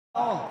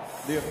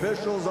The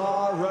officials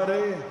are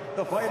ready,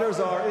 the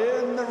fighters are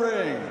in the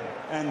ring,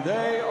 and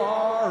they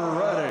are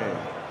ready.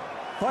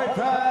 Fight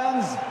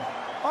fans,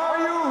 are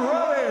you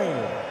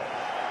ready?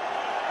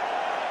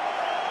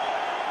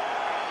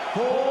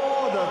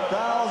 For the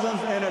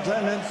thousands in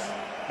attendance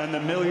and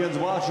the millions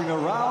watching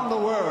around the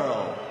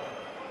world,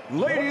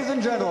 ladies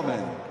and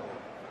gentlemen,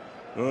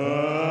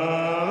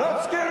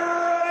 let's get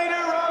ready to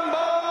rumble!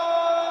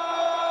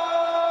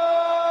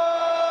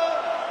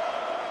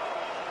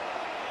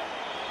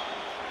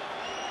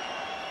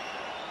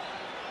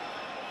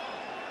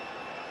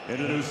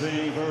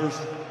 Introducing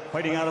first,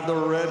 fighting out of the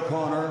red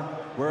corner,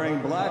 wearing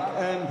black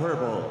and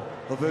purple,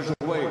 official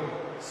weight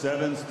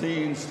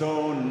 17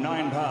 stone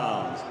 9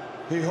 pounds.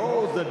 He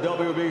holds the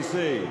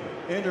WBC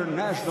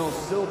International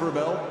Silver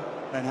Belt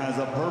and has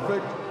a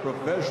perfect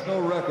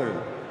professional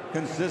record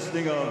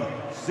consisting of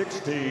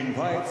 16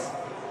 fights,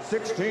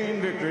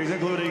 16 victories,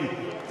 including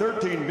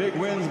 13 big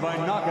wins by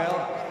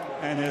knockout,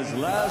 and his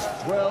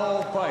last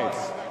 12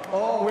 fights,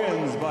 all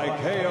wins by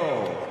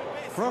KO.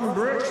 From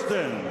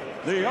Brixton,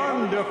 the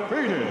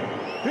undefeated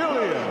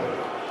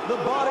Dillian, the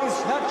body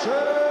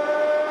snatcher,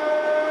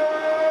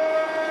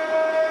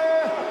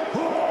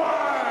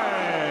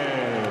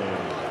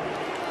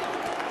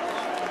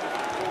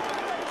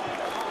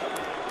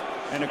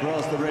 and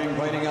across the ring,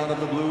 fighting out of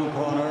the blue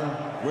corner,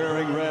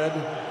 wearing red,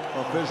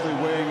 officially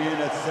weighing in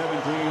at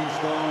 17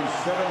 stone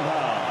 7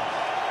 pounds.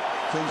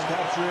 Since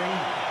capturing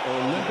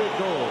Olympic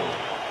gold,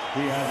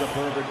 he has a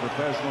perfect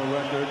professional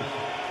record,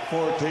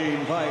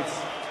 14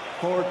 fights,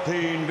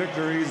 14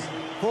 victories,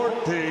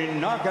 14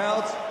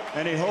 knockouts,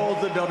 and he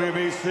holds the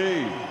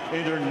WBC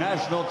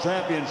International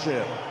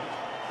Championship.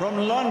 From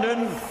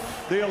London,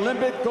 the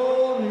Olympic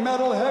gold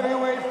medal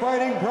heavyweight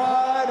fighting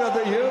pride of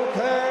the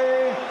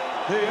UK,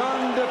 the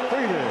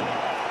undefeated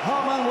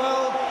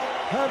Commonwealth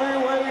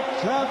heavyweight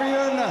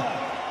champion,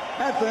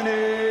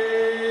 Anthony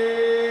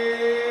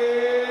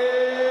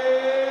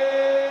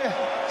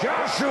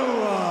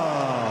Joshua.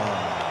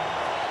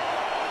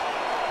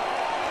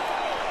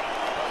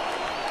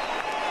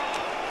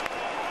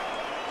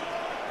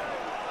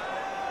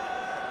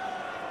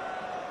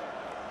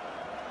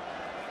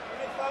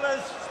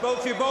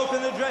 Spoke to you both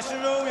in the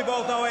dressing room, you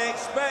both know what I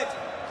expect.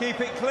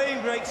 Keep it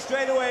clean, break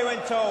straight away when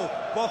told.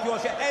 Both you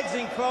want your heads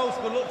in close,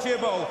 good luck to you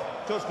both.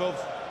 Touch gloves.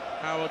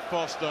 Howard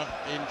Foster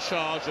in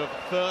charge of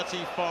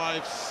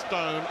 35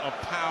 stone of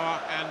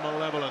power and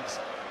malevolence.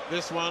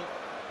 This one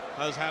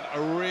has had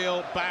a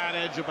real bad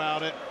edge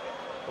about it.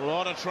 A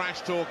lot of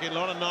trash talking, a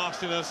lot of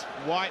nastiness.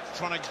 Whyte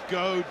trying to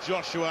go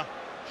Joshua.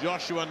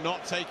 Joshua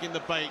not taking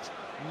the bait.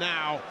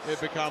 Now it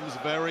becomes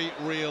very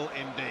real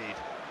indeed.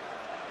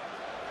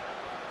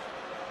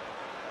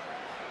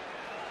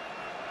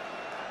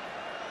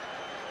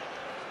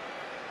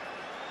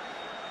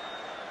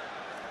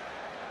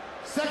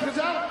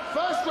 Seconds out,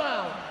 first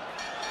round.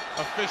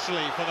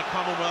 Officially for the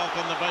Commonwealth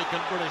and the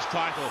vacant British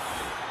title.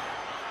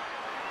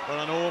 But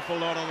an awful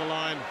lot on the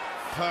line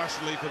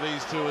personally for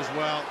these two as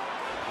well.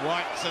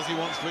 Whyte says he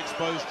wants to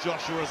expose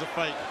Joshua as a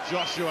fake.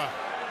 Joshua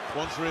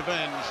wants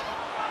revenge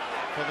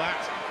for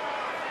that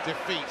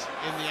defeat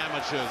in the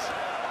amateurs.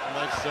 And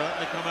they've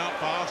certainly come out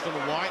fast, and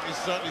Whyte is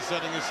certainly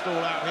setting his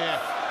stall out here.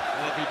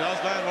 And if he does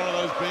land one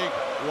of those big,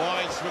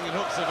 wide swinging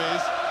hooks of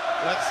his,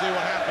 let's see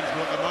what happens.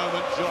 But at the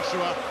moment,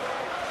 Joshua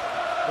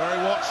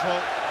very watchful.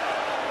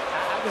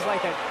 I was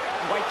like that.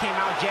 Whyte came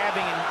out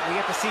jabbing, and we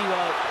get to see.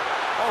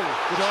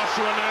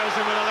 Joshua nails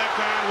him with a left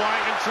hand.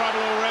 Whyte in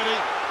trouble already.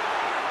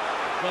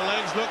 The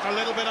legs looked a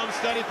little bit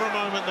unsteady for a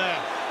moment there.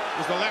 It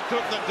was the left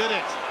hook that did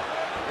it.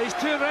 He's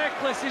too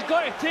reckless. He's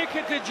got to take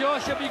it to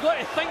Joshua, but you've got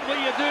to think what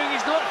you're doing.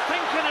 He's not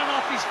thinking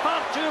enough. He's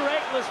far too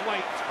reckless,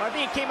 Whyte. Well, I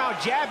think he came out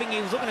jabbing.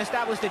 He was looking to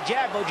establish the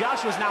jab, but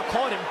Joshua's now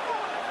caught him.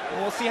 And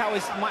we'll see how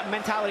his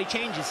mentality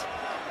changes.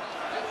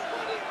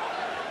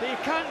 But you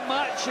can't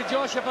match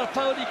Joshua for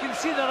power. You can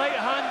see the right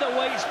hand that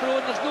Whyte's throwing.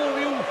 There's no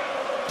real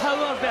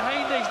power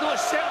behind it. He's not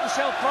set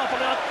himself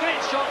properly. A great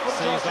shot from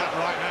Joshua. Sees that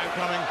right hand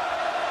coming.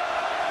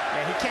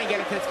 Yeah, he can't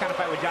get into this kind of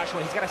fight with Joshua.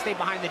 He's got to stay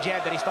behind the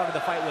jab that he started the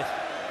fight with.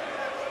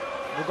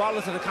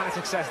 Regardless of the kind of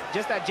success,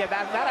 just that jab,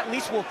 that at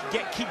least will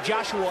keep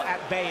Joshua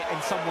at bay in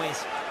some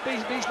ways. But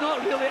he's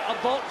not really a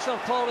boxer,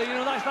 Paulie. You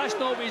know, that's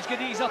not what he's good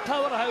at. He's a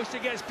powerhouse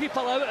that gets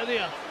people out of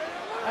there.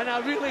 And I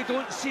really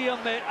don't see him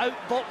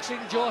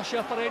outboxing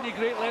Joshua for any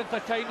great length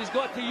of time. He's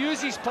got to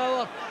use his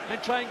power and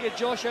try and get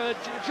Joshua.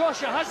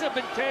 Joshua hasn't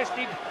been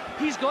tested.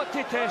 He's got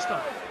to test him.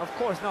 Of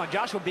course, no.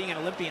 Joshua being an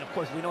Olympian, of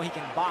course, we know he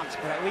can box.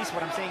 But at least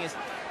what I'm saying is,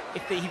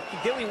 if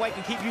Dillian Whyte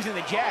can keep using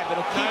the jab,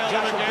 it'll keep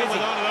Joshua again busy.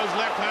 with one of those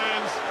left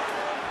hands.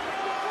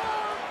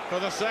 For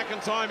the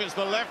second time, it's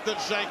the left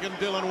that's shaken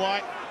Dillian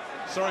Whyte.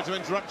 Sorry to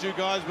interrupt you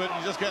guys, but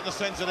you just get the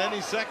sense that any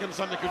second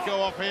something could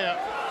go off here.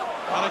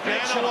 And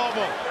again a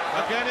wobble.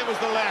 Again it was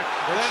the left.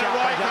 Then a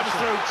right comes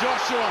through.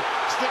 Joshua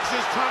sticks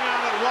his tongue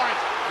out at Whyte.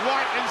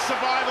 Whyte in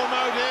survival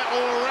mode here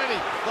already.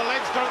 The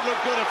legs don't look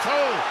good at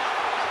all.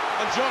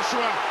 And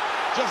Joshua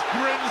just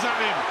grins at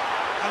him.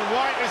 And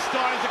Whyte is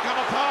starting to come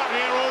apart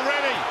here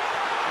already.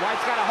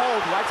 White's got to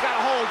hold. White's got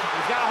to hold.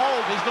 He's got to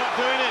hold. He's not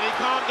doing it. He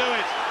can't do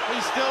it.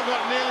 He's still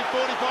got nearly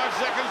 45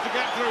 seconds to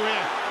get through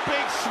here.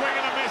 Big swing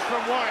and a miss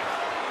from Whyte.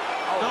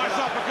 Nice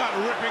uppercut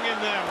ripping in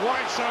there.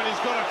 Whyte showing he's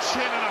got a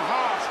chin and a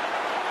heart.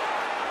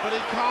 But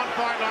he can't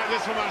fight like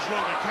this for much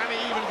longer. Can he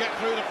even get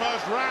through the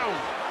first round?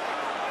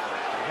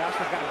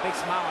 Joshua's got a big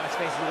smile on his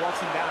face as he walks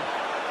him down.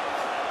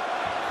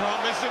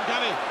 Can't miss him,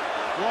 can he?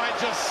 Whyte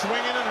just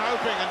swinging and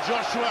hoping, and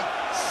Joshua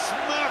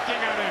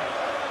smirking at him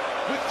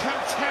with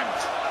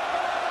contempt.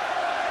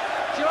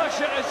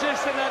 Joshua is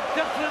just in a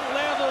different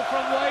level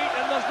from Whyte,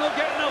 and there's no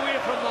getting away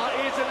from that.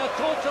 He's in a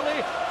totally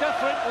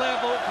different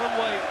level from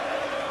Whyte.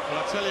 Well,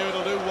 I tell you,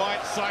 it'll do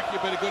Whyte's psyche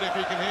a bit of good if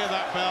he can hear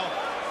that bell.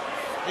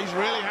 He's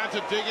really had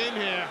to dig in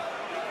here.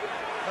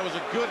 There was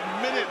a good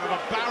minute of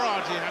a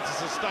barrage he had to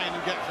sustain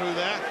and get through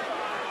there.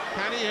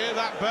 Can he hear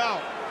that bell?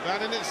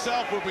 That in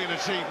itself will be an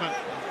achievement.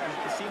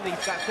 It seems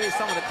he's got cleared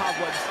some of the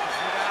cobwebs. He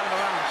got out of the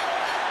round.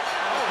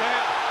 Okay.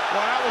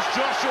 Well, that was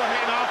Joshua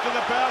hitting after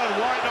the bell, and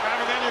Whyte not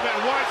having any of it.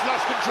 Whyte's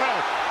lost control.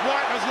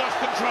 Whyte has lost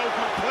control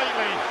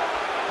completely.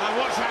 And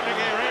what's happening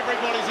here?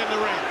 Everybody's in the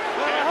ring.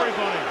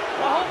 Everybody.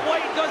 I hope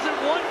Whyte doesn't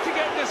want to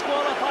get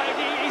disqualified.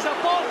 He's a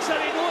boxer.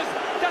 He knows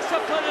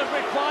discipline is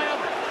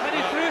required, and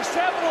he threw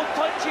several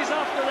punches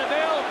after the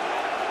bell.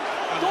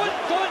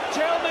 Don't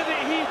tell me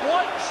that he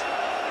wants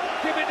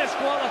to be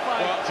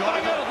disqualified. Well,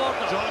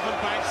 Jonathan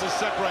Banks has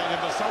separated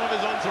him, but some of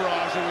his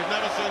entourage, who we've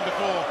never seen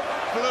before,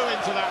 flew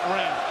into that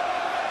ring.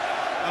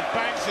 And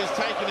Banks is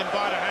taking him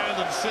by the hand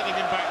and sitting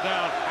him back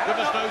down.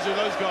 Goodness knows who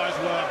those guys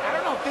were. I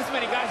don't know if this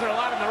many guys are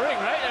allowed in the ring,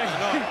 right?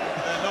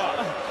 They're not.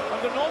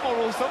 Under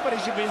normal rules, somebody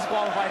should be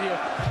disqualified here.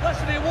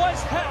 Listen, he was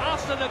hit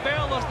after the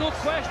bell. There's no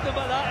question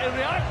about that. He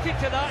reacted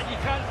to that. You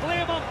can't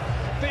blame him.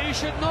 But he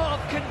should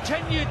not have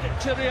continued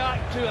to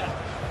react to it.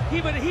 He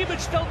would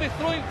still be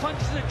throwing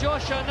punches at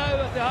Joshua now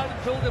if they hadn't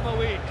pulled him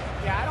away.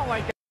 Yeah, I don't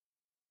like that.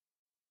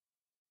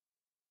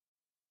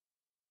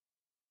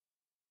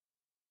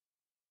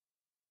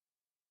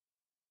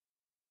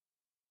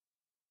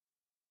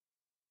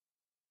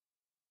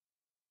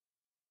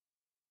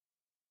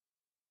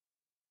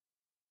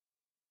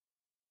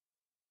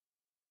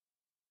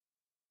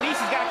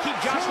 He's got to keep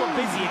Joshua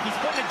busy. If he's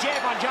putting a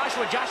jab on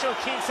Joshua, Joshua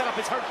can't set up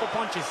his hurtful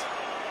punches.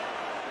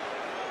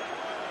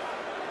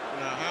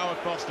 Now, Howard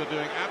Foster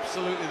doing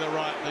absolutely the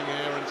right thing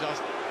here and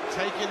just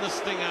taking the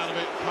sting out of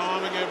it,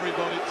 calming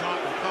everybody,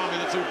 calming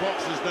the two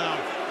boxers down.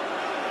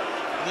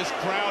 And this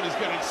crowd is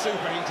getting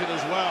superheated as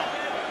well.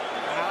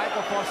 And I like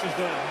what Foster's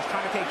doing. He's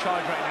trying to take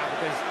charge right now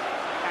because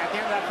at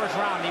the end of that first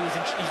round, he was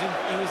at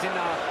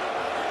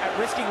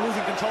risking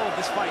losing control of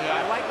this fight.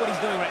 Yeah. I like what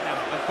he's doing right now.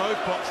 And both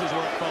boxers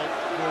were at fault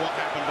for what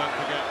happened, don't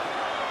forget.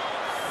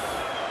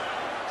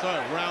 So,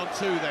 round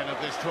 2 then of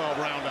this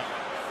 12-rounder.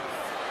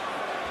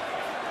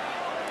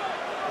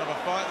 Of a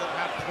fight that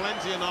had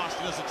plenty of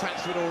nastiness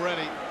attached to it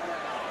already,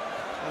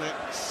 and it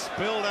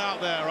spilled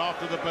out there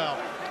after the bell.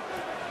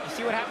 You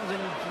see what happens when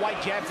Whyte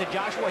jabs at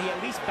Joshua? He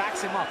at least backs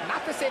him up.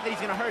 Not to say that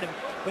he's going to hurt him,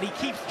 but he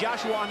keeps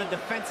Joshua on the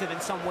defensive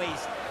in some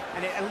ways,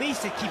 and at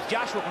least it keeps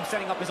Joshua from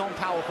setting up his own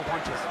powerful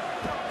punches.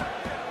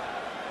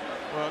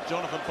 Well,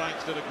 Jonathan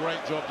Banks did a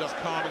great job just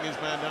calming his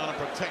man down and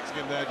protecting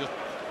him there, just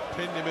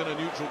pinned him in a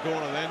neutral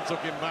corner, then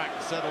took him back,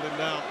 settled him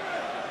down.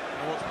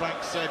 And what's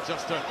Banks said,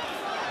 just to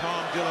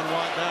calm Dillian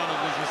Whyte down, and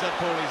as you said,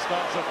 Paul, he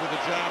starts off with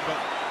a jab,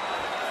 but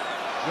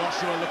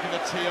Joshua looking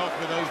to tee off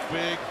with those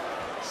big,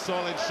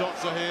 solid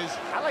shots of his.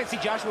 I like to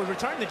see Joshua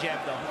return the jab,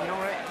 though. You know,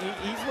 right?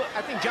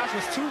 I think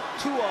Joshua's too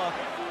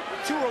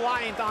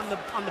reliant on the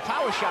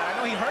power shot. I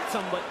know he hurts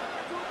him, but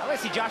I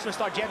like to see Joshua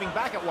start jabbing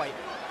back at Whyte.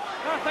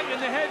 I think in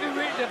the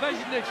heavyweight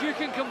division, if you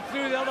can come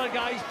through the other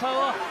guy's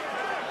power,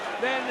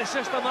 then it's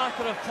just a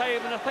matter of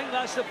time, and I think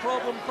that's the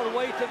problem for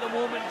Whyte at the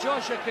moment.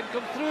 Joshua can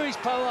come through his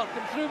power,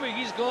 come through what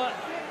he's got,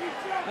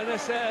 and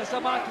it's a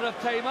matter of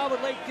time. I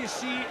would like to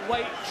see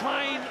Whyte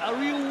trying a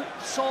real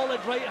solid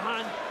right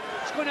hand.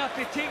 He's going to have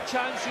to take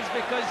chances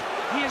because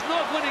he is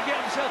not going to get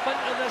himself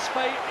into this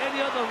fight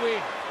any other way.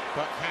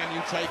 But can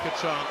you take a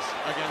chance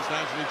against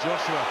Anthony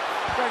Joshua?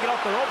 He's got to get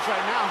off the ropes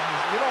right now.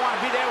 You don't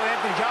want to be there with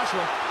Anthony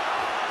Joshua.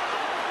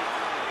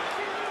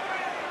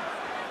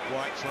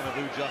 Whyte trying to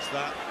do just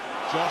that.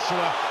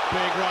 Joshua,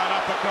 big right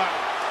uppercut,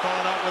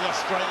 followed up with a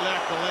straight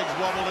left. The legs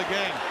wobbled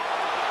again.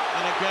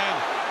 And again,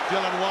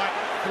 Dillian Whyte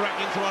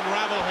threatening to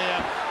unravel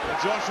here. But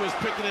Joshua's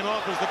picking him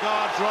off as the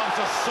guard drops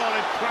a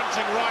solid,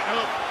 crunching right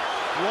hook.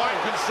 Whyte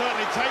can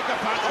certainly take a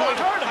punch. Oh, he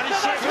hurt him. And he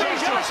shook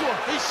Joshua.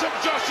 He shook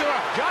Joshua.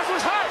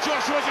 Joshua's hurt.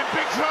 Joshua's in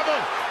big trouble.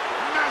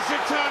 Massive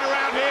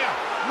turnaround here.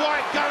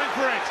 Whyte going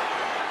for it.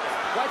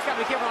 Whyte's got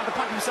to be careful not to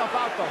punch himself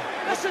out, though.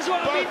 This is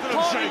what I mean,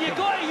 Paul. You've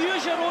got to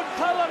use your own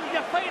power.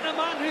 You're fighting a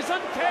man who's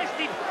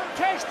untested.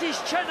 Test his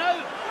chin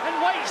out, and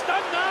Whyte's done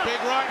that. Big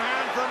right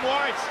hand from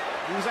Whyte.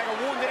 He was like a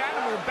wounded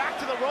animal, back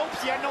to the ropes.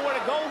 He had nowhere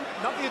to go,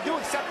 nothing to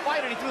do except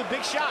fight, and he threw a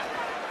big shot.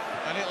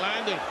 And it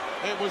landed.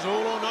 It was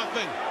all or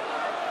nothing.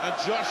 And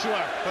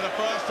Joshua, for the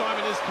first time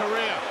in his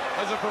career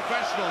as a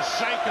professional,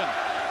 shaken.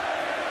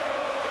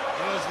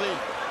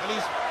 And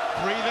he's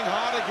Breathing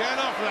hard again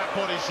after that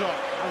body shot.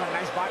 That was a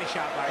nice body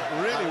shot by It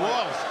really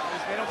was.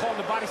 They don't call him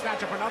the body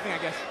snatcher for nothing, I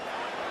guess.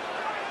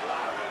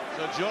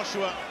 So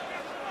Joshua.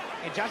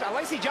 And I'd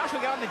like to see Joshua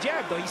get on the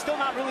jab, though. He's still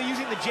not really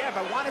using the jab.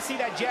 I want to see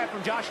that jab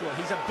from Joshua.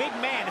 He's a big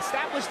man.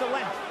 Establish the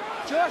length.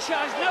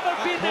 Joshua has never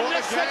been in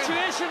this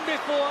situation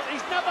before.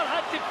 He's never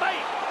had to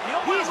fight.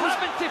 He's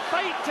having to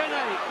fight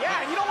tonight.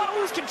 Yeah, and you don't want to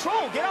lose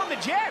control. Get on the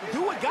jab.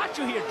 Do what got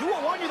you here. Do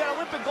what won you that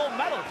Olympic gold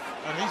medal.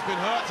 And he's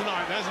been hurt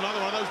tonight. There's another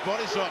one of those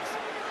body shots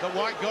that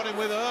Whyte got him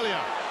with earlier.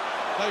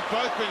 They've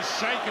both been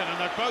shaken and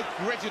they've both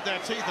gritted their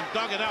teeth and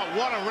dug it out.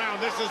 What a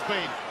round this has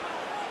been.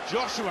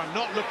 Joshua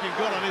not looking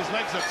good on his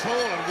legs at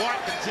all, and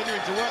Whyte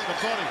continuing to work the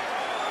body.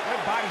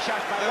 Good body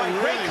shots by Whyte.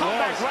 Really Great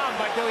comeback was. round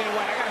by Dillian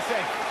Whyte, I gotta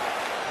say.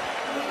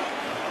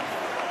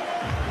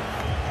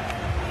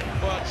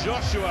 Well,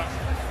 Joshua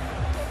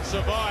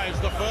survives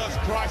the first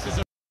crisis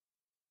of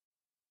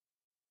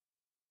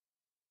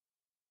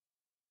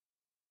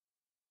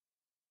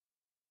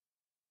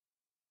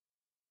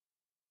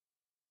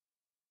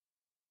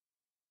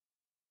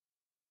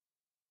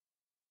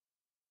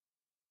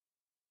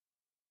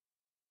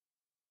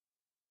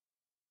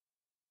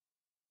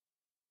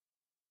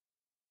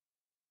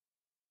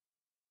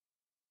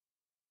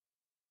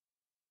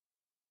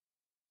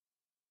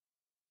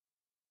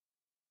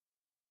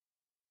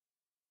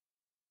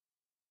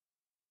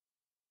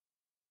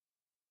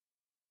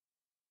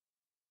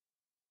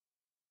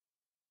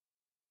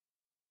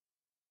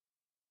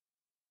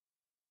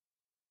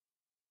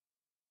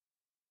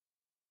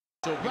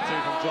talking to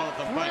from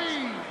Jonathan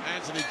Banks.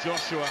 Anthony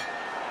Joshua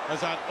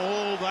has had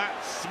all that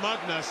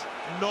smugness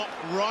knocked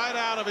right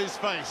out of his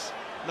face.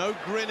 No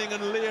grinning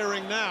and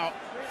leering now.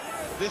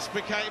 This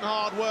became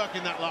hard work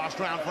in that last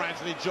round for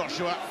Anthony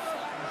Joshua.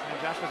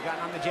 Joshua's gotten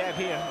on the jab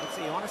here. Let's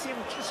see. You want to see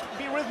him just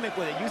be rhythmic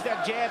with it. Use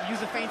that jab, use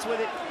the feints with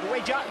it. The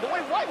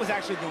way Whyte was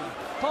actually doing.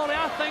 Paulie,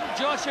 I think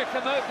Joshua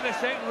came out for the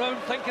second round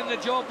thinking the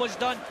job was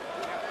done.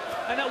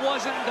 And it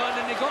wasn't done,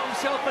 and he got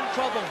himself in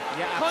trouble.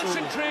 Yeah,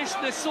 absolutely.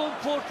 Concentration is so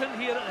important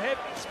here,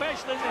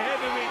 especially in the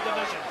heavyweight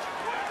division.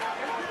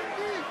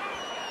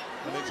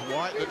 And it's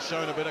Whyte that's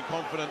shown a bit of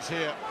confidence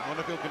here. I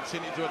wonder if he'll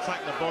continue to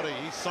attack the body.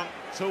 He's sunk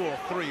 2 or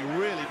 3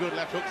 really good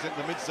left hooks into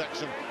the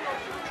midsection.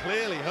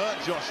 Clearly hurt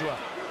Joshua.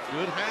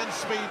 Good hand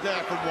speed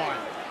there from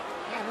Whyte.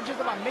 Yeah, it's just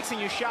about mixing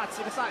your shots.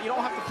 It's not, you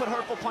don't have to put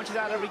hurtful punches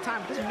out every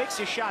time. Just mix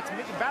your shots,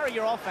 vary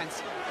your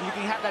offense, and you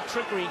can have that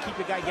trickery and keep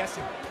your guy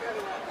guessing.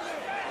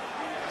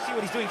 See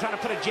what he's doing, trying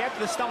to put a jab to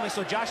the stomach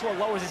so Joshua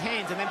lowers his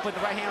hands and then put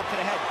the right hand up to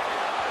the head.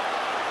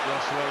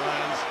 Joshua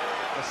lands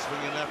a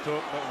swinging left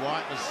hook, but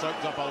Whyte has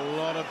soaked up a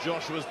lot of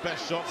Joshua's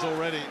best shots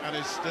already and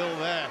is still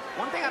there.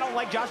 One thing I don't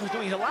like Joshua's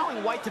doing is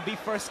allowing Whyte to be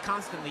first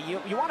constantly.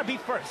 You want to be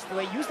first.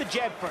 Like, use the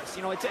jab first.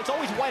 You know, it's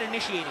always Whyte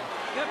initiating.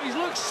 Yep, he's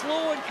looked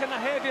slow and kind of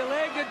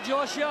heavy-legged,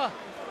 Joshua.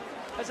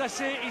 As I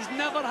say, he's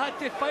never had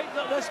to fight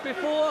like this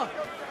before.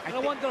 And I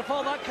wonder if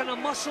all that kind of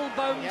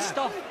muscle-bound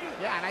stuff.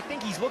 Yeah, and I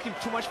think he's thinking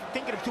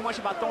too much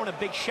about throwing a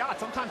big shot.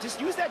 Sometimes just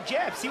use that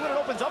jab, see what it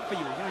opens up for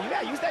you.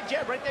 Yeah, use that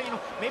jab right there. You know,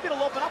 maybe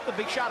it'll open up the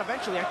big shot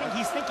eventually. I think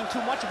he's thinking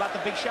too much about the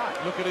big shot.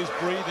 Look at his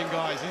breathing,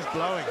 guys. He's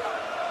blowing.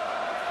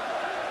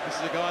 This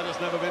is a guy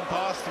that's never been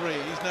past 3.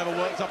 He's never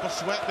worked up a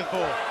sweat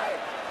before.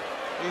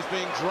 He's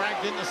being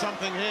dragged into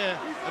something here,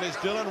 and it's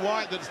Dillian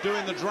Whyte that's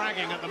doing the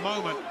dragging at the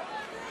moment.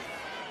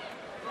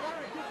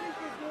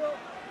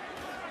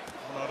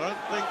 I don't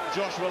think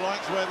Joshua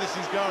likes where this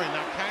is going.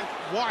 Now, can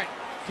Whyte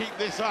keep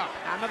this up?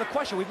 Another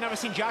question. We've never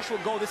seen Joshua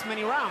go this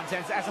many rounds.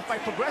 As the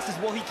fight progresses,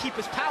 will he keep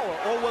his power,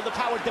 or will the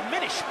power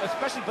diminish,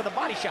 especially for the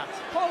body shots?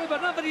 Paulie,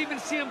 we've never even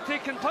seen him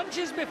taking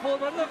punches before.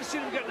 We've never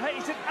seen him getting hit.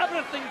 He's did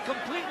everything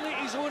completely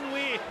his own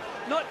way.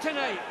 Not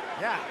tonight.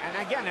 Yeah,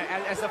 and again,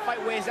 as the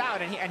fight wears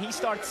out and he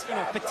starts,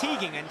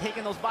 fatiguing and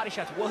taking those body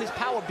shots, will his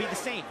power be the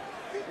same?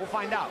 We'll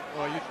find out.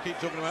 Well, you keep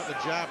talking about the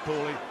jab,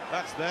 Paulie.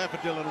 That's there for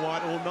Dillian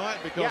Whyte all night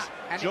because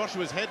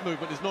Joshua's head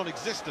movement is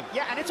non-existent.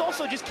 Yeah, and it's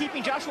also just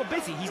keeping Joshua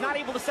busy. He's not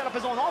able to set up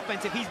his own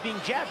offense if he's being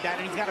jabbed at,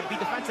 and he's got to be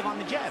defensive on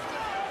the jab.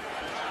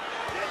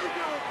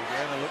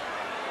 Again, a look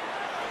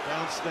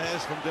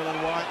downstairs from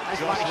Dillian Whyte. Nice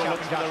Joshua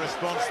looks for the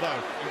response,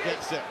 though. He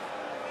gets it.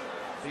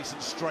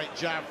 Decent straight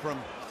jab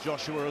from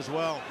Joshua as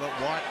well, but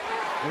Whyte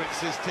grits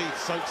his teeth,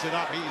 soaks it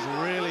up. He's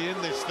really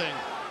in this thing.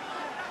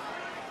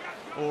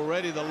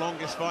 Already the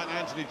longest fight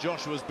Anthony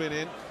Joshua's been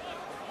in.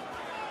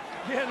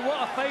 Yeah, and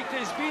what a fight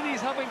it's been.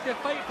 He's having to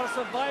fight for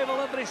survival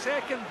every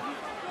second.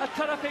 A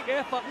terrific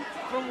effort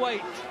from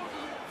Whyte.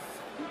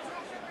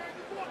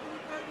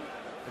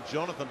 And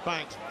Jonathan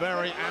Banks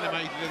very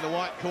animated in the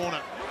Whyte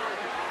corner.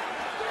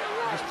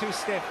 He's too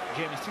stiff,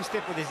 Jim. He's too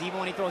stiff with his, even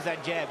when he throws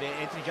that jab.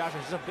 Anthony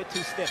Joshua's just a bit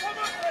too stiff.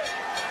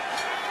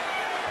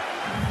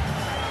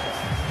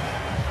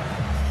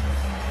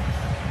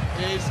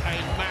 Is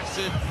a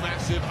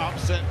massive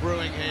upset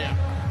brewing here.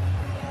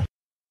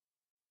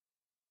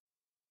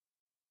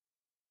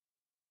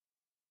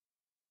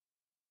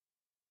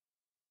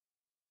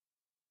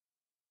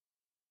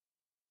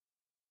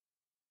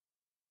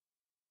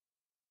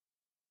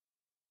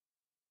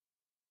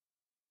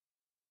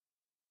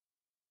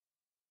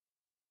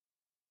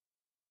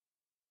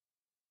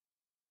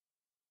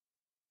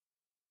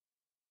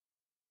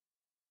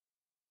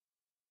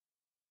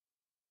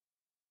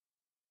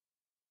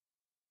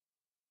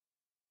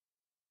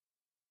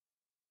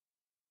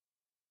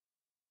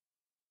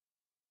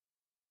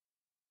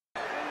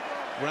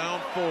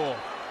 Round 4.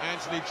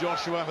 Anthony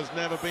Joshua has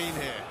never been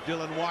here.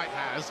 Dillian Whyte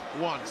has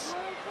once.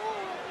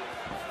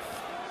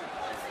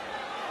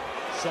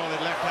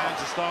 Solid left hand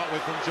to start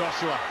with from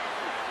Joshua.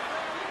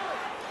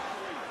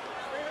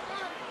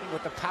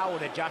 With the power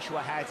that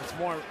Joshua has, it's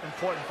more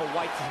important for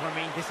Whyte to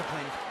remain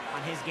disciplined on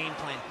his game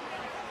plan.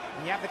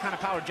 When you have the kind of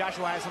power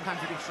Joshua has,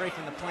 sometimes you can stray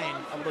from the plan,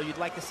 although you'd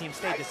like to see him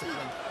stay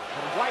disciplined.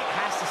 But Whyte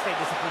has to stay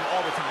disciplined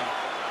all the time.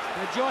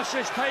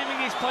 Joshua's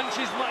timing his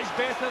punches much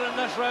better in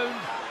this round.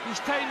 His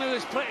timing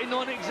was pretty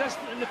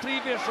non-existent in the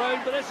previous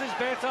round, but this is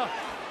better.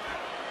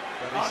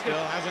 But he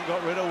still hasn't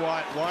got rid of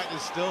Whyte. Whyte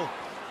is still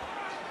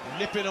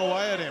nipping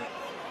away at him.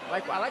 I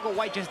like what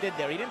Whyte just did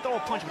there. He didn't throw a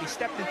punch, but he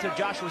stepped into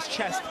Joshua's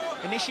chest,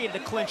 initiated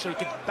the clinch so he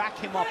could back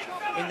him up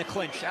in the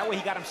clinch. That way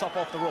he got himself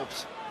off the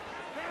ropes.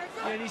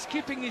 And he's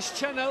keeping his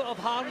chin out of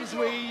harm's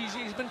way.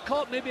 He's been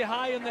caught maybe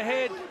high in the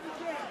head,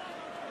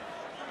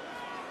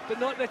 but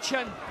not the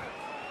chin.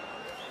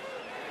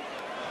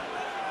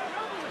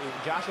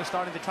 Joshua's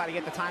starting to try to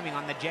get the timing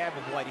on the jab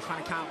of Whyte. He's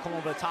trying to come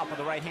over the top with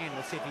the right hand.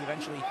 We'll see if he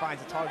eventually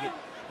finds a target.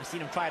 I've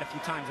seen him try it a few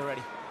times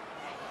already.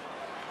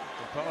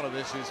 Well, part of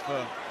this is for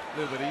a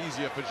little bit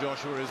easier for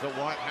Joshua, is that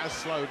Whyte has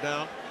slowed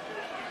down.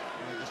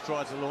 He just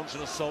tried to launch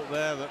an assault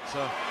there that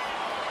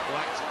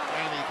lacked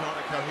any kind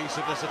of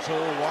cohesiveness at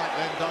all. Whyte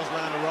then does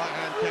land a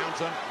right-hand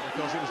counter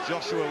because it was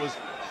Joshua was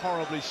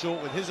horribly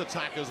short with his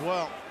attack as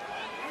well.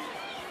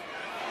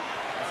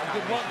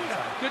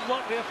 Good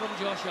work there from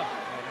Joshua.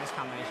 Yeah, nice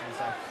combination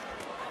inside.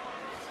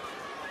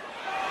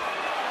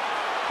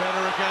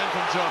 Better again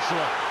from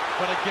Joshua,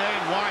 but again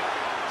Whyte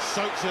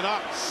soaks it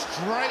up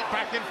straight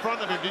back in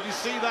front of him. Did you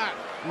see that?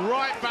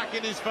 Right back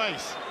in his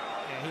face.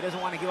 Yeah, he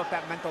doesn't want to give up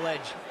that mental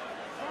edge.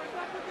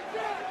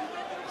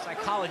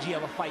 Psychology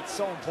of a fight,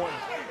 so important.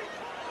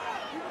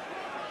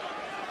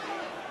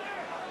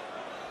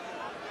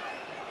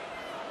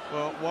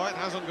 Well, Whyte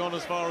hasn't gone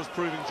as far as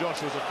proving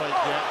Joshua's a fake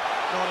yet.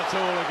 Not at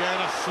all.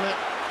 Again, a slip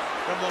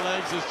from the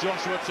legs as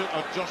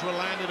Joshua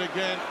landed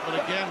again, but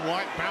again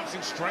Whyte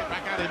bouncing straight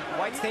back at him.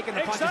 Whyte's taking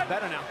the punches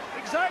better now.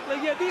 Exactly,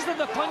 yeah, these are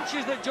the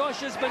punches that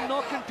Joshua's been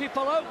knocking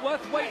people out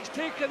with. White's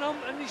taking them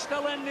and he's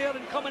still in there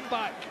and coming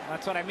back.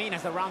 That's what I mean.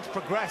 As the rounds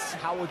progress,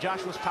 how will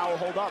Joshua's power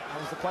hold up?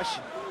 That was the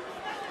question.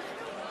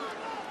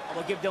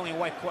 Although give Dillian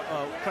Whyte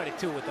credit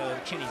too with the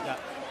chin he's got.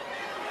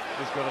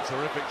 He's got a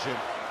terrific chin.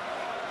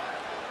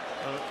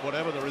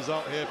 Whatever the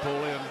result here,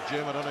 Paulie and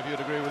Jim, I don't know if you'd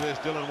agree with this,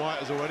 Dillian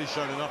Whyte has already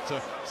shown enough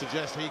to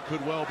suggest he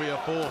could well be a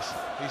force.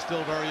 He's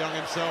still very young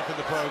himself in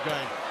the pro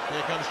game.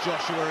 Here comes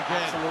Joshua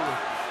again. Absolutely.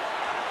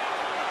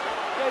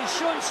 Yeah, he's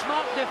shown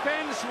smart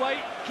defense,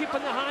 Whyte, keeping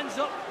the hands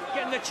up,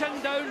 getting the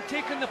chin down,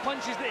 taking the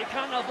punches that he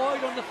can't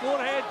avoid on the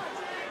forehead.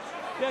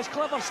 Yeah, it's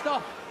clever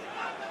stuff.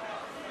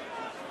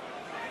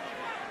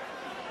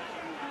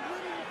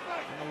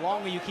 And the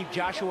longer you keep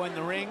Joshua in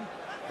the ring,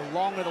 the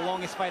longer the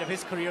longest fight of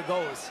his career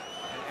goes.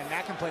 And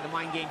that can play the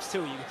mind games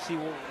too. You can see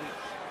what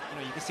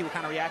you can see what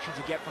kind of reactions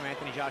you get from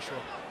Anthony Joshua.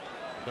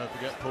 Don't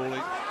forget, Paulie,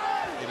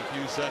 in a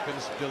few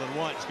seconds, Dillian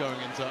Whyte's going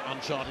into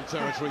uncharted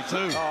territory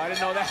too. Oh, I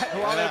didn't know that.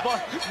 Well, they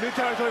both new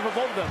territory for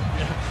both of them.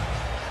 Yeah.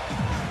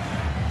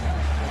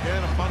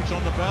 Again, a punch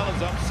on the bell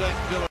has upset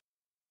Dillian.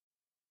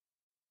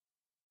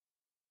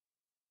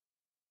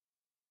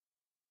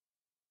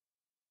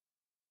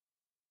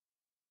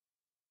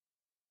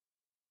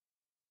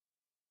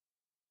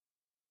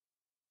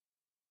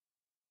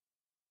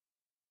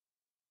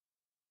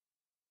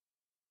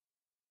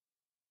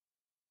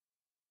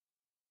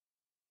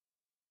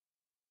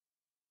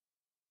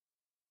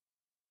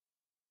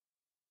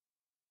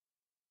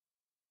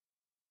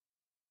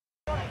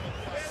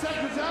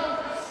 Seconds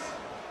out.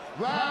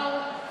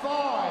 Round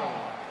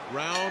 5.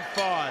 Round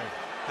 5.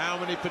 How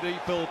many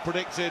people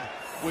predicted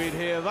we'd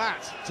hear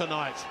that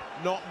tonight?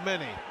 Not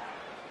many.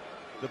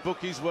 The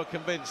bookies were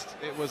convinced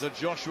it was a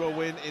Joshua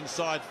win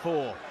inside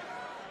 4.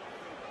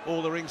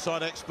 All the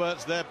ringside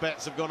experts, their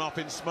bets have gone up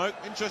in smoke.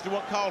 Interesting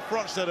what Carl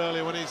Froch said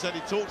earlier when he said he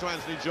talked to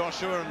Anthony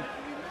Joshua and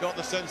got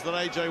the sense that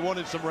AJ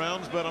wanted some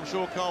rounds, but I'm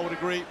sure Carl would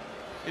agree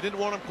he didn't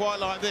want them quite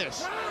like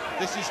this.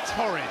 This is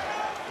torrid.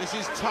 This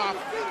is tough.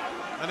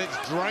 And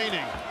it's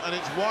draining, and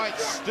it's Whyte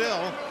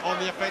still on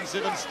the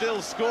offensive and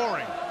still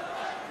scoring.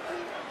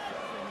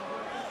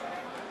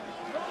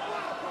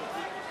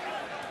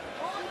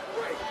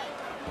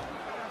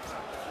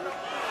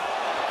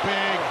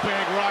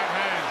 Big right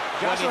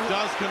hand Joshua, when he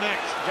does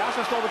connect.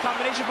 Joshua stole the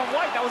combination from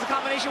Whyte. That was the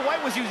combination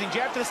Whyte was using.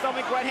 Jab to the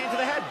stomach, right hand to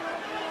the head.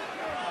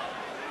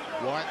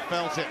 Whyte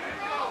felt it,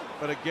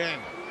 but again,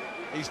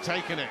 he's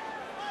taken it.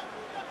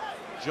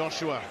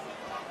 Joshua,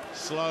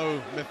 slow,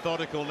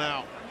 methodical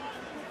now.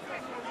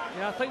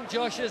 Yeah, I think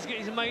Joshua's got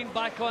his mind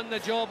back on the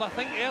job. I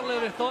think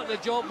earlier he thought the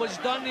job was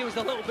done. He was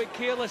a little bit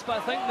careless, but I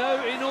think now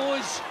he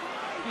knows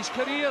his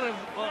career,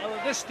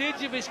 this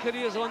stage of his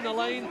career is on the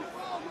line.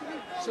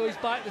 So he's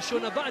back to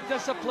showing a bit of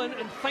discipline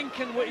and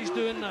thinking what he's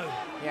doing now.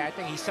 Yeah, I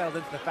think he's settled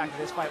into the fact that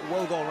this fight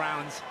will go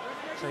rounds.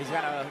 So he's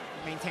got to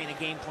maintain a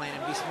game plan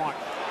and be smart.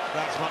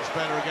 That's much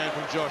better again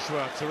from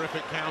Joshua.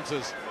 Terrific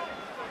counters.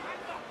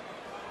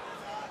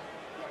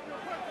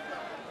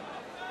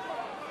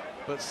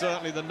 but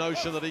certainly the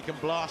notion that he can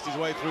blast his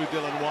way through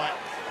Dillian Whyte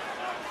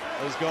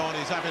has gone.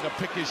 He's having to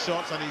pick his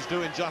shots, and he's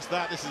doing just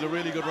that. This is a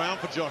really good round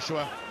for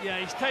Joshua. Yeah,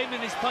 he's timing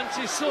his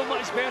punches so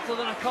much better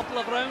than a couple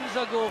of rounds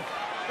ago.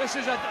 This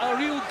is a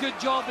real good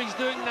job he's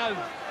doing now.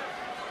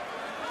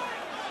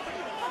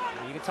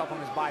 You can tell from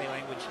his body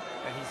language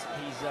that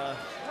he's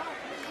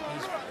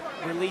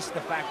released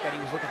the fact that he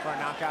was looking for a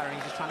knockout, and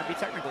he's just trying to be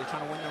technical. He's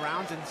trying to win the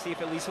rounds and see if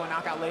it leads to a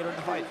knockout later in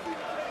the fight.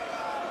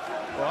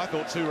 Well, I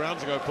thought 2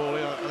 rounds ago,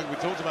 Paulie, I think we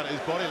talked about it,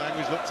 his body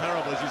language looked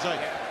terrible, as you say.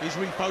 Yeah. He's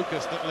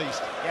refocused, at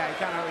least. Yeah,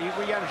 he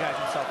re-energized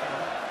himself. You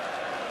know?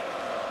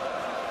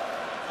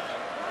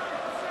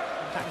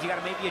 Sometimes you got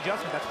to make the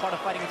adjustment. That's part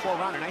of fighting a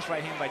 12-rounder. Nice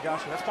right hand by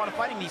Joshua. That's part of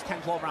fighting these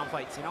 10, 12-round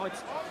fights. You know,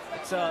 it's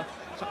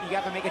something you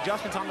have to make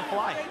adjustments on the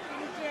fly.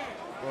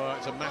 Well,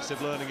 it's a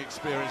massive learning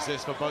experience,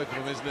 this, for both of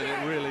them, isn't it?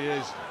 It really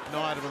is.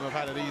 Neither of them have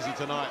had it easy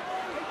tonight.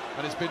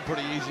 And it's been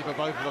pretty easy for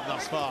both of them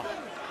thus far.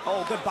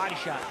 Oh, good body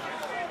shot.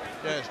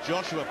 Yes,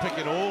 Joshua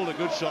picking all the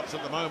good shots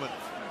at the moment.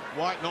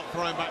 Whyte not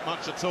throwing back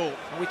much at all.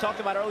 And we talked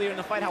about earlier in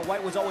the fight how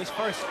Whyte was always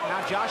first.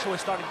 Now Joshua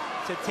started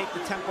to take the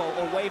tempo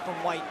away from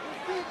Whyte.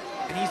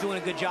 And he's doing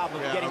a good job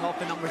of getting off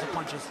the numbers of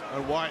punches.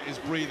 And Whyte is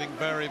breathing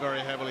very, very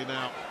heavily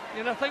now.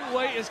 And I think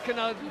Whyte is kind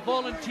of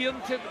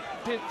volunteering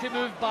to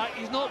move back.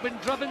 He's not been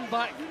driven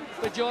back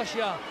with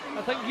Joshua.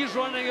 I think he's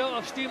running out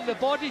of steam. The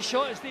body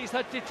shots that he's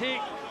had to take,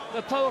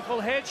 the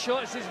powerful head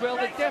shots as well,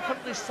 they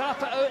definitely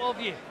sap it out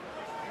of you.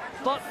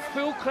 But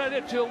full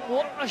credit to him,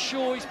 what a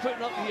show he's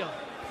putting up here.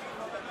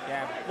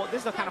 Yeah, well, this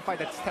is the kind of fight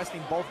that's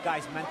testing both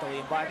guys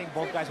mentally, but I think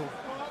both guys will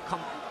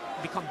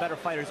become better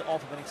fighters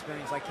off of an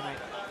experience like tonight.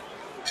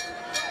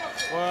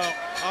 Well,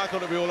 I thought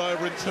it'd be all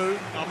over in 2.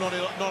 I'm not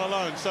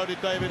alone. So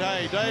did David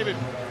Hay. David,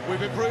 we've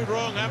been proved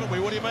wrong, haven't we?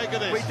 What do you make of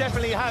this? We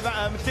definitely have.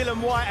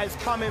 Dillian Whyte has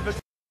come in for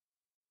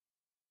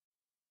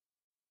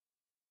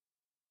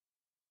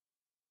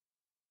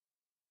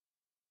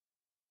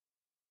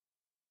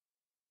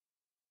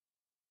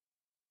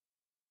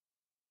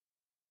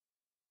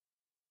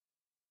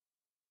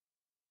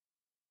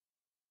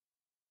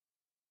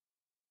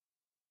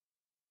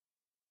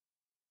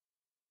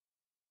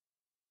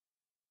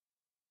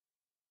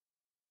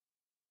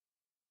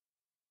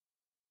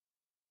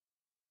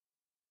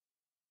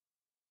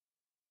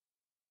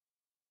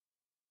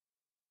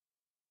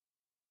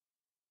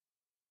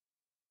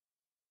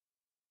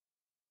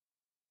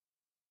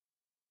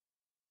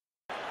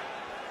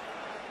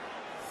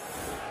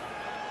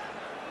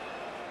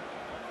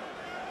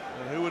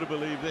Who would have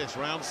believed this?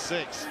 Round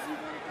 6.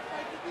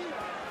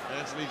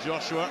 Anthony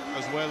Joshua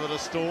has weathered a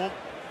storm.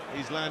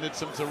 He's landed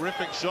some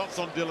terrific shots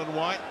on Dillian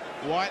Whyte.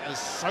 Whyte has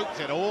soaked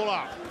it all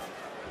up.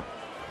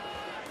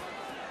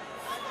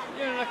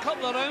 Yeah, in a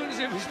couple of rounds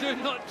he was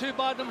doing not too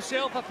bad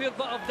himself. A fair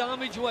bit of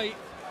damage, Whyte.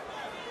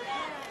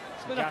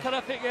 It's been a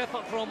terrific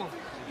effort from him.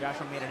 So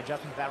Joshua made an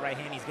adjustment to that right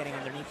hand. He's getting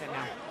underneath it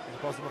now. As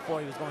opposed to before,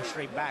 he was going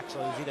straight back, so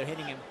he was either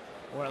hitting him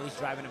or at least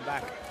driving him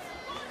back.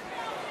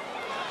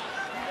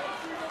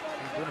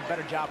 Doing a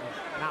better job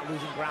of not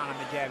losing ground on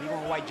the jab. Even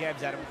when Whyte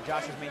jabs at him,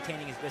 Joshua's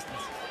maintaining his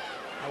distance.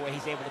 That way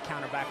he's able to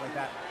counter back like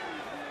that.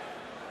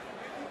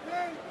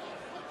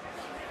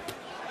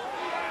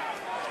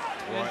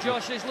 Yeah,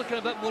 Josh is looking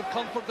a bit more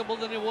comfortable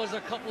than he was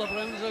a couple of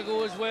rounds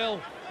ago as well.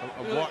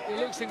 He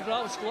looks in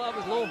grab squat, that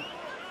was low.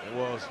 It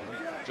was.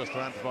 Just to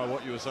amplify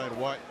what you were saying,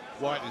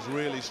 Whyte is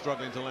really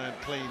struggling to land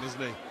clean, isn't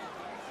he?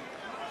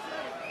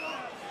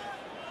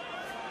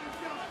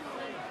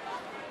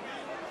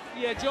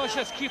 Yeah, Josh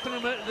is keeping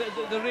him at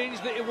the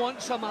range that he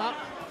wants him at.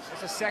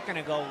 Just a second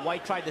ago,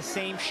 Whyte tried the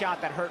same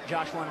shot that hurt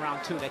Joshua in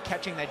round 2, that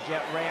catching that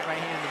right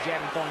hand and the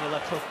jab and throwing the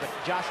left hook, but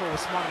Joshua was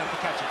smart enough to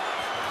catch it.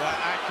 That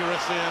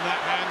accuracy and that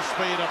hand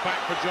speed are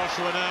back for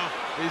Joshua now.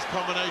 These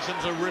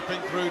combinations are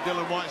ripping through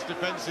Dillian Whyte's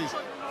defenses.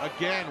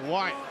 Again,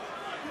 Whyte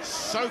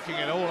soaking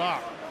it all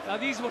up. Now,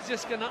 these were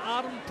just kind of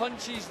arm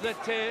punches that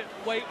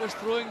Whyte was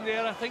throwing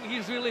there. I think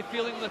he's really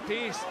feeling the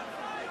pace.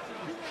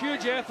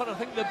 Huge effort. I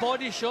think the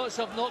body shots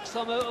have knocked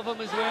some out of him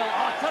as well.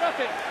 Oh,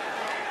 terrific.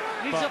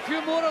 Needs a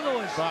few more of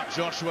those. But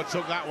Joshua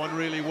took that one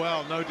really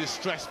well. No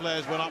distress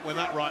flares went up when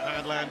that right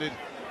hand landed.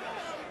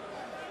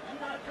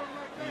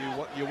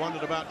 You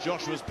wondered about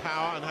Joshua's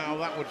power and how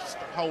that would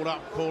hold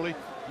up, Paulie.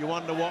 You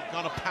wonder what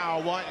kind of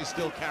power Whyte is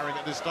still carrying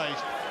at this stage.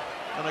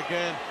 And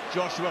again,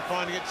 Joshua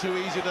finding it too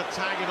easy to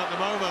tag him at the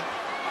moment.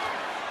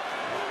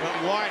 But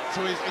Whyte,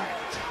 to his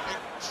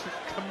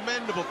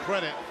commendable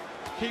credit,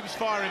 keeps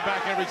firing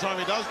back every time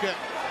he does get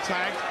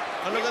tagged.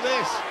 And look at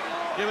this,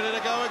 giving it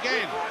a go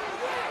again.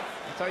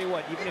 I'll tell you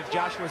what, even if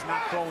Joshua's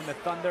not throwing the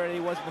thunder that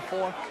he was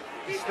before,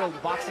 he's still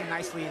boxing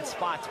nicely in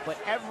spots. But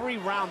every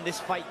round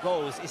this fight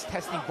goes is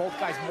testing both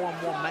guys more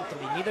and more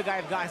mentally. Neither guy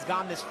has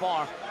gone this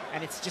far,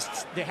 and it's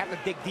just, they have to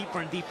dig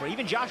deeper and deeper.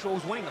 Even Joshua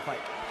was winning the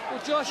fight.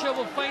 Well, Joshua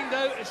will find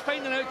out, it's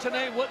finding out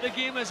tonight what the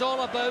game is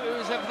all about. It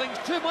was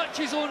everything's too much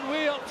his own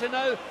way up to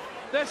now.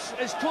 This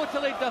is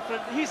totally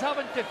different. He's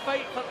having to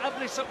fight for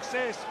every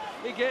success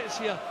he gets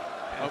here.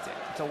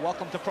 It's a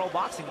welcome to pro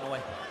boxing in a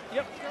way.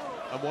 Yep.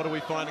 And what are we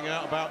finding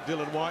out about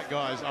Dillian Whyte,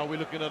 guys? Are we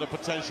looking at a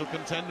potential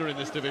contender in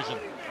this division?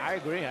 I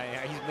agree.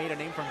 He's made a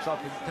name for himself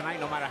tonight,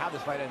 no matter how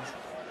this fight ends.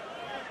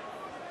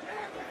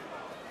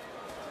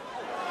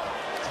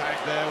 Tag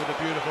there with a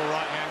beautiful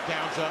right-hand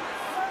counter.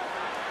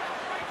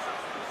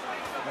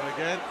 And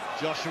again,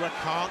 Joshua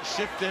can't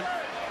shift him.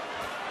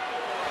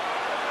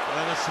 And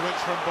then a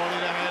switch from body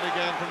to head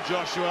again from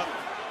Joshua.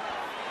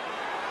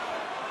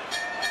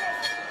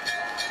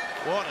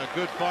 What a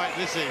good fight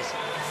this is.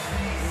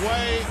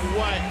 Way,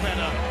 way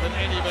better than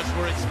any of us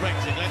were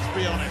expecting, let's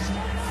be honest.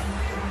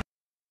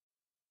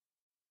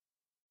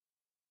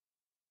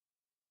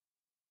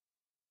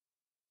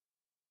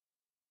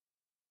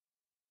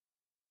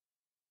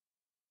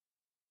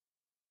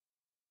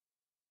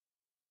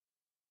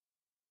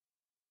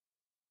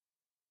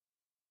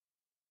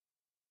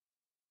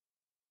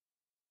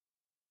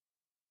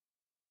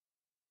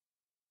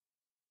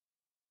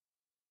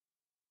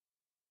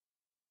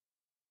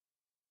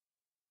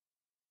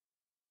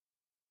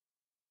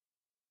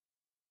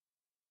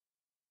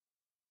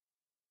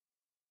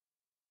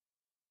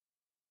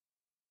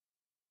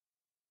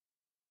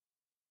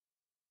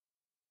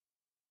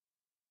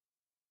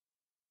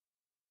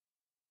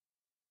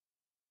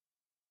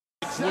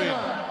 Win.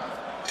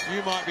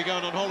 You might be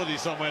going on holiday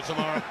somewhere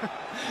tomorrow.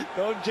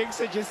 Don't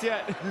jinx it just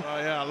yet. Oh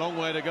yeah, a long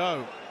way to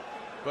go.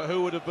 But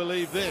who would have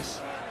believed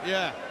this?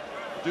 Yeah,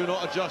 do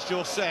not adjust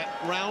your set.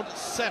 Round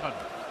 7.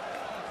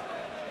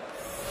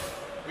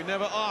 We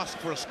never ask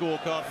for a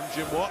scorecard from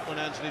Jim Watt when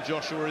Anthony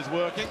Joshua is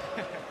working.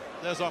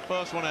 There's our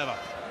first one ever.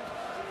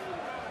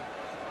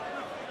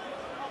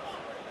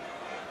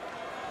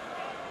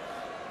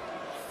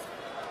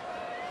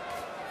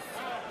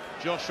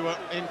 Joshua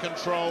in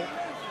control,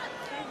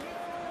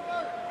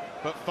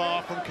 but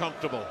far from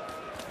comfortable.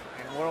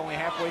 And we're only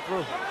halfway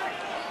through.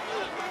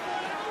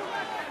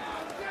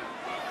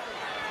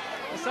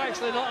 It's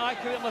actually not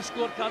accurate in my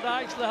scorecard.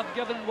 I actually have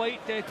given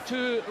Whyte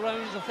 2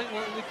 rounds. I think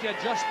we can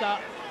adjust that.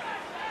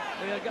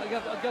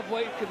 I'll give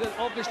Whyte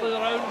obviously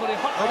the round where he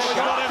hurt. Oh, he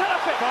got him.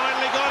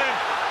 Finally got him.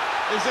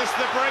 Is this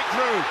the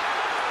breakthrough?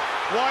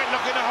 Whyte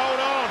looking to hold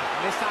on.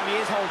 And this time he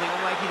is holding,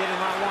 unlike he did in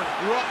round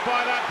 1. Rocked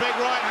by that big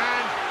right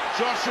hand.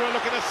 Joshua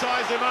looking to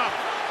size him up.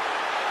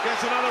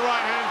 Gets another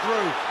right hand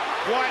through.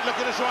 Whyte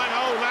looking to try and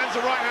hold. Lands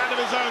a right hand of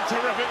his own.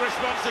 Terrific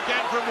response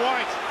again from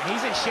Whyte.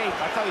 He's in shape.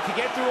 I tell you, to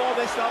get through all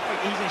this stuff,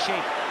 he's in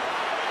shape.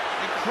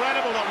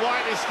 Incredible that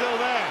Whyte is still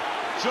there.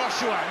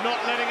 Joshua not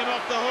letting him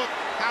off the hook.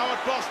 Howard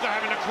Foster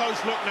having a close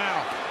look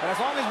now. But as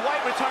long as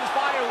Whyte returns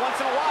fire once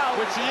in a while,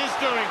 which he is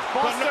doing,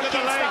 Foster but look at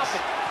the legs.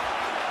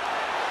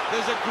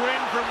 There's a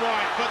grin from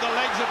Whyte, but the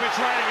legs are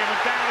betraying him,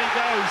 and down he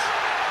goes.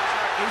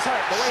 He's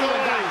hurt. The way he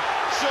went down.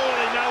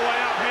 Surely no way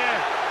up here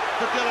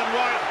for Dillian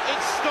Whyte.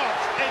 It's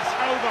stopped. It's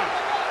over.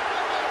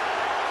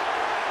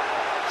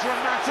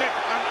 Dramatic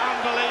and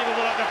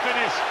unbelievable at the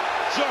finish.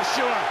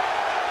 Joshua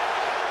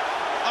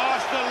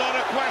asked a lot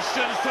of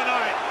questions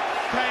tonight.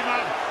 Came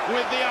up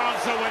with the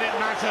answer when it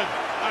mattered,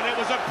 and it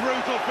was a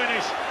brutal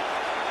finish.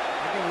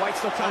 I think Whyte's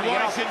still trying to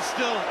get up. Whyte's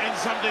still in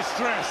some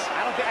distress.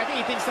 I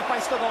think he thinks the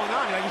fight's still going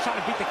on. You know, he's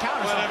trying to beat the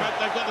count or something.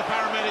 They've got the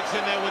paramedics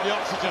in there with the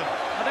oxygen.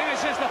 I think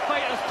it's just the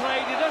fighter's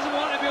pride. He doesn't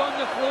want to be on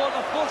the floor.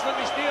 They're forcing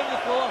him to stay on the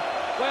floor.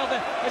 Well,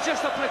 it's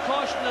just a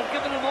precaution. They're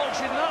giving him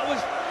oxygen. That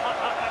was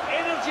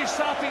an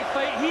energy-sapping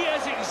fight. He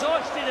is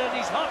exhausted and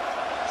he's hurt.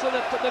 So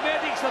the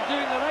medics are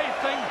doing the right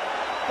thing.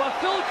 But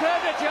full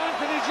credit to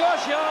Anthony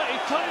Joshua. He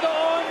turned it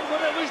on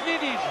when it was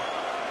needed.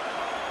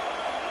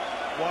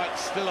 Whyte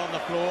still on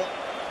the floor.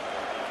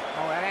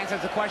 Oh, that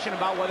answers the question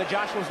about whether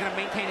Joshua was going to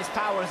maintain his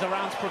power as the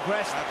rounds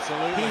progressed.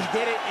 Absolutely. He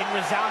did it in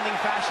resounding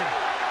fashion.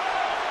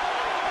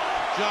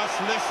 Just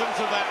listen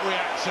to that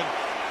reaction.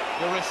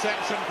 The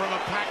reception from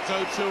a packed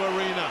O2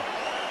 arena.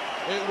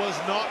 It was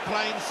not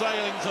plain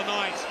sailing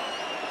tonight.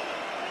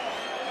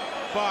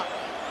 But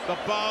the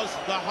buzz,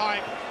 the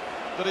hype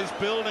that is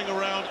building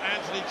around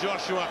Anthony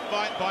Joshua,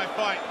 fight by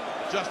fight,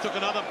 just took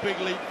another big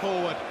leap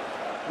forward.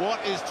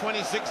 What is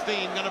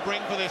 2016 going to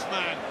bring for this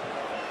man?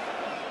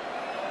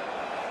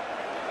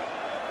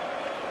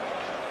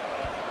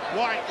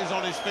 Whyte is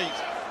on his feet,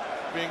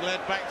 being led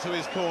back to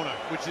his corner,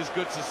 which is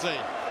good to see.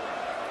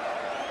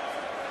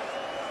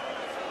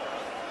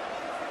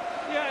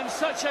 Yeah, in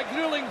such a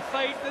grueling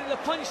fight, the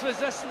punch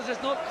resistance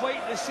is not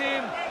quite the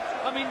same.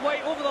 I mean,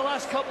 Whyte, over the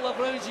last couple of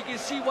rounds, you can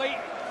see Whyte,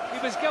 he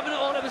was giving it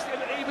all.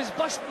 He was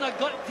busting a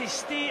gut to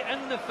stay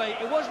in the fight.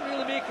 He wasn't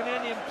really making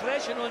any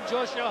impression on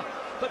Joshua,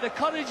 but the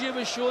courage he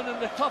was showing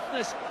and the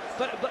toughness,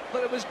 but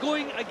it was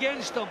going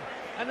against him.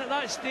 And at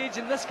that stage,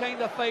 in this kind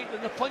of fight,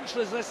 and the punch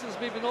resistance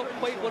maybe not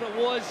quite what it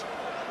was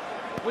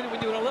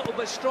when you were a little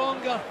bit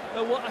stronger,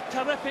 what a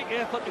terrific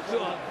effort to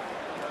put on.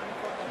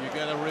 You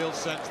get a real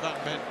sense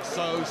that meant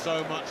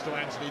so much to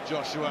Anthony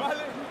Joshua.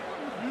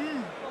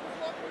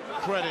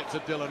 Credit to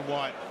Dillian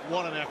Whyte.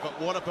 What an effort,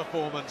 what a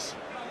performance.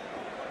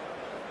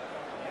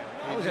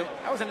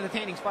 That was an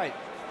entertaining fight.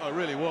 Oh, it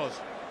really was.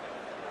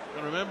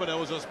 And remember, there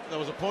was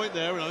a point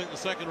there, and I think the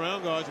second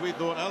round, guys, we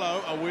thought,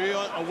 hello,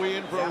 are we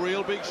in for a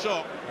real big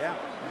shock? Yeah.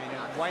 I mean,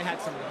 Whyte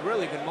had some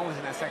really good moments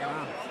in that second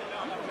round.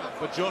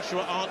 But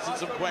Joshua answered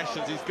some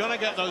questions. He's going to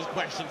get those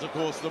questions, of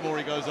course, the more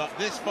he goes up.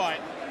 This fight,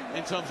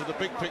 in terms of the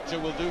big picture,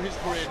 will do his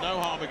career no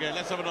harm again.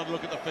 Let's have another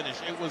look at the finish.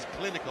 It was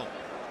clinical.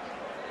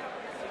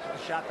 A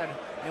shot that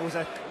it was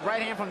a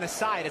right hand from the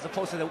side as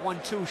opposed to the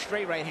 1-2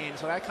 straight right hand,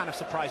 so that kind of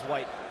surprised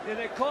Whyte. And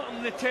it caught him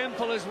in the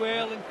temple as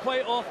well, and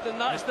quite often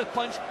that's the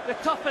punch. The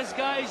toughest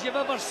guys you've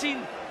ever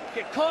seen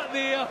get caught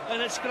there,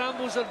 and it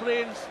scrambles their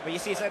brains. But you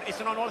see, it's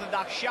an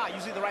unorthodox shot.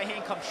 Usually the right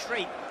hand comes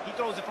straight. He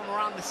throws it from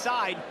around the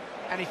side,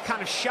 and it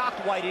kind of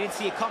shocked Whyte. He didn't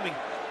see it coming.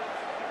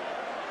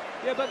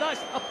 Yeah, but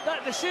that's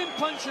the same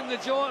punch in the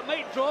jaw. It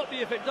might drop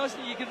you. If it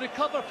doesn't, you can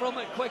recover from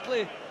it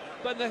quickly.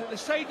 But the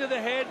side of the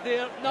head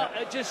there,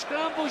 it just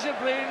scrambles your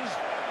brains,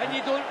 and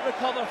you don't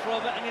recover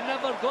from it, and you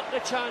never got the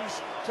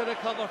chance to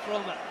recover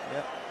from it.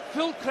 Yep.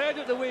 Full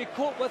credit the way he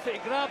coped with it. He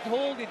grabbed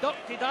hold, he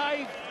ducked, he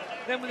dived.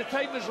 Then when the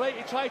time was right,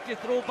 he tried to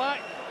throw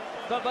back.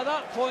 But by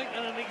that point,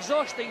 in an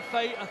exhausting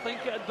fight, I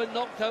think it had been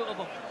knocked out of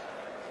him.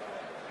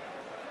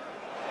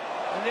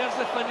 And there's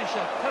the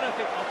finisher.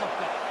 Terrific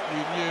uppercut.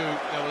 You knew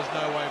there was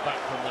no way back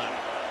from that.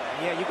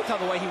 Yeah, you could tell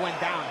the way he went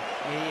down.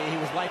 He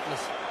was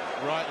lifeless.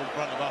 Right in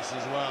front of us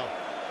as well.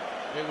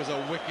 It was a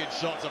wicked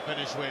shot to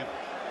finish with.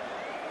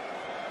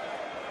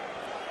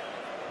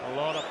 A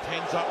lot of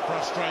pent-up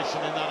frustration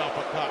in that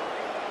uppercut.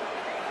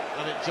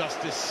 And it just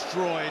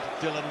destroyed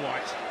Dillian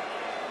Whyte.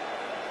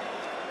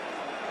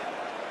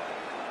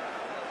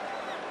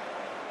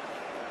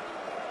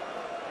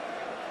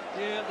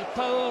 Yeah, the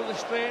power, the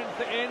strength,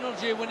 the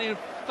energy when he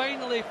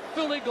finally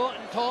fully got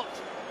on top,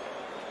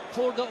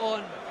 poured it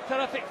on.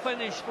 Terrific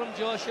finish from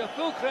Joshua.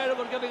 Full credit.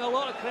 We're giving a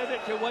lot of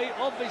credit to Whyte.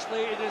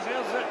 Obviously, he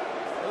deserves it.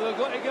 But we've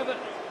got to give it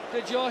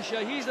to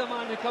Joshua. He's the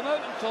man who came out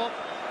on top,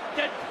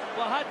 did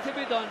what had to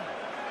be done.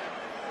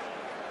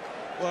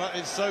 Well,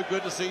 it's so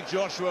good to see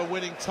Joshua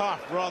winning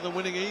tough rather than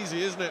winning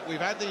easy, isn't it? We've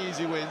had the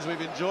easy wins.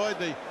 We've enjoyed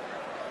the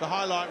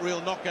highlight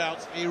reel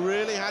knockouts. He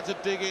really had to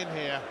dig in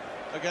here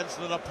against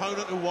an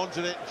opponent who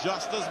wanted it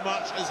just as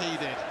much as he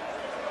did.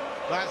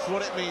 That's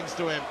what it means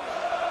to him.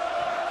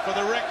 For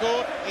the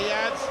record, he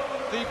adds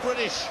the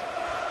British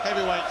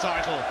heavyweight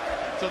title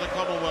to the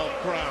Commonwealth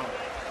crown.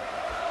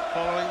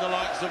 Following the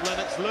likes of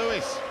Lennox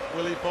Lewis,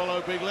 will he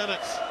follow Big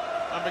Lennox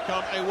and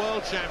become a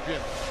world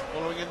champion?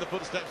 Following in the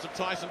footsteps of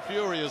Tyson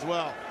Fury as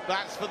well.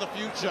 That's for the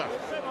future.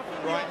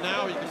 Right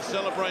now, he can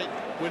celebrate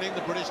winning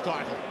the British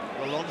title,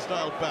 the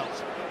Lonsdale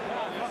belt.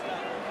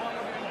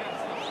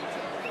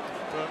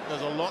 But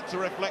there's a lot to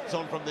reflect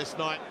on from this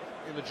night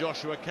in the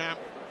Joshua camp.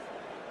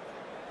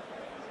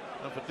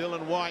 And for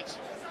Dillian Whyte,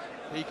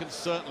 he can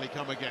certainly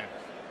come again.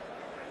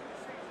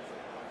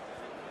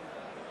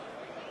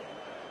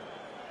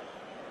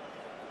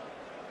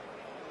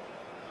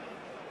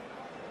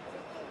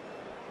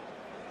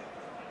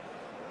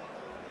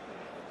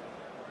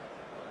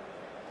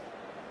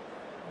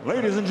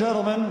 Ladies and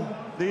gentlemen,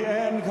 the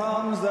end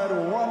comes at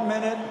 1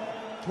 minute,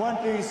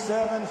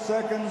 27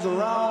 seconds,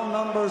 round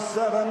number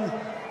 7.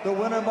 The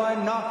winner by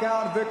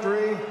knockout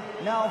victory,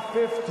 now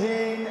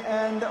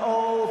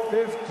 15-0,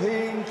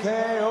 15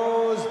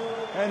 KOs,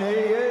 and he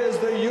is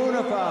the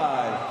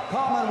unified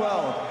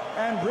Commonwealth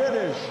and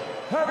British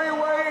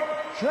heavyweight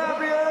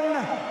champion,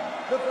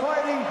 the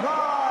fighting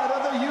pride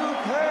of the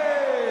UK,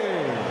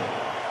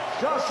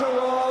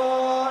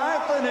 Joshua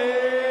Anthony